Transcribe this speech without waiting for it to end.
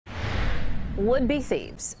Would-be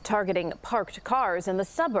thieves targeting parked cars in the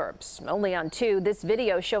suburbs. Only on 2, this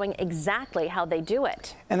video showing exactly how they do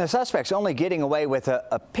it. And the suspect's only getting away with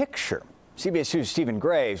a picture. CBS 2's Stephen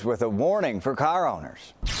Graves with a warning for car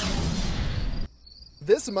owners.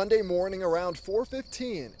 This Monday morning around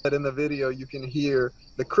 4:15. In the video, you can hear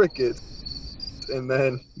the crickets, and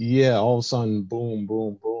then all of a sudden, boom,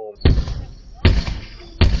 boom, boom.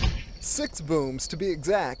 6 booms to be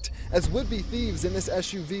exact, as would-be thieves in this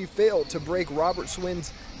SUV failed to break Robert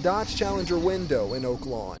Schwinn's Dodge Challenger window in Oak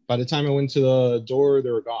Lawn. By the time I went to the door, they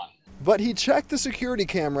were gone. But he checked the security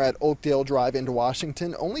camera at Oakdale Drive into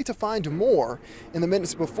Washington only to find more. In the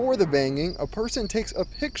minutes before the banging, a person takes a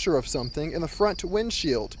picture of something in the front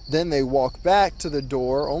windshield. Then they walk back to the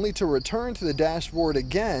door only to return to the dashboard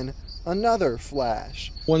again. Another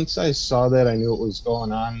flash. Once I saw that, I knew what was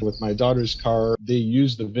going on. With my daughter's car, they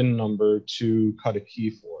used the VIN number to cut a key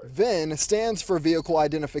for it. VIN stands for vehicle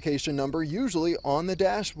identification number, usually on the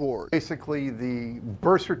dashboard. Basically the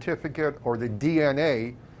birth certificate or the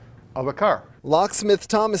DNA of a car. Locksmith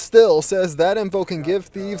Thomas Still says that info can give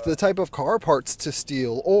thieves the type of car parts to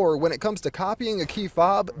steal, or when it comes to copying a key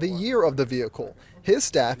fob, the year of the vehicle. His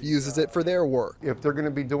staff uses it for their work. If they're going to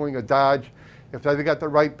be doing a Dodge, if they've got the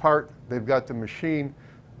right part, they've got the machine,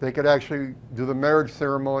 they could actually do the marriage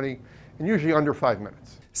ceremony in usually under 5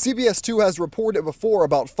 minutes. CBS 2 has reported before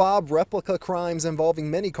about fob replica crimes involving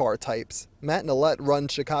many car types. Matt Nillette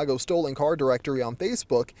runs Chicago's Stolen Car Directory on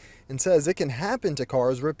Facebook and says it can happen to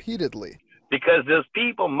cars repeatedly. Because those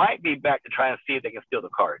people might be back to try and see if they can steal the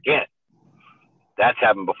car again. That's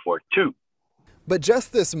happened before too. But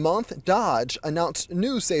just this month, Dodge announced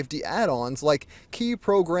new safety add-ons like Key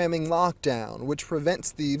Programming Lockdown, which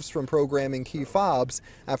prevents thieves from programming key fobs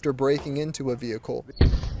after breaking into a vehicle.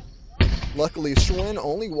 Luckily, Schwinn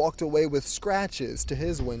only walked away with scratches to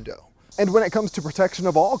his window. And when it comes to protection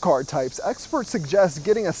of all car types, experts suggest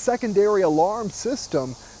getting a secondary alarm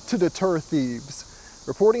system to deter thieves.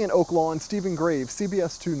 Reporting in Oak Lawn, Stephen Graves,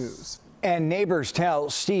 CBS 2 News. And neighbors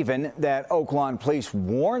tell Stephen that Oak Lawn police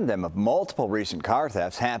warned them of multiple recent car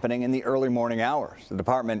thefts happening in the early morning hours. The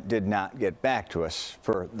department did not get back to us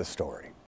for the story.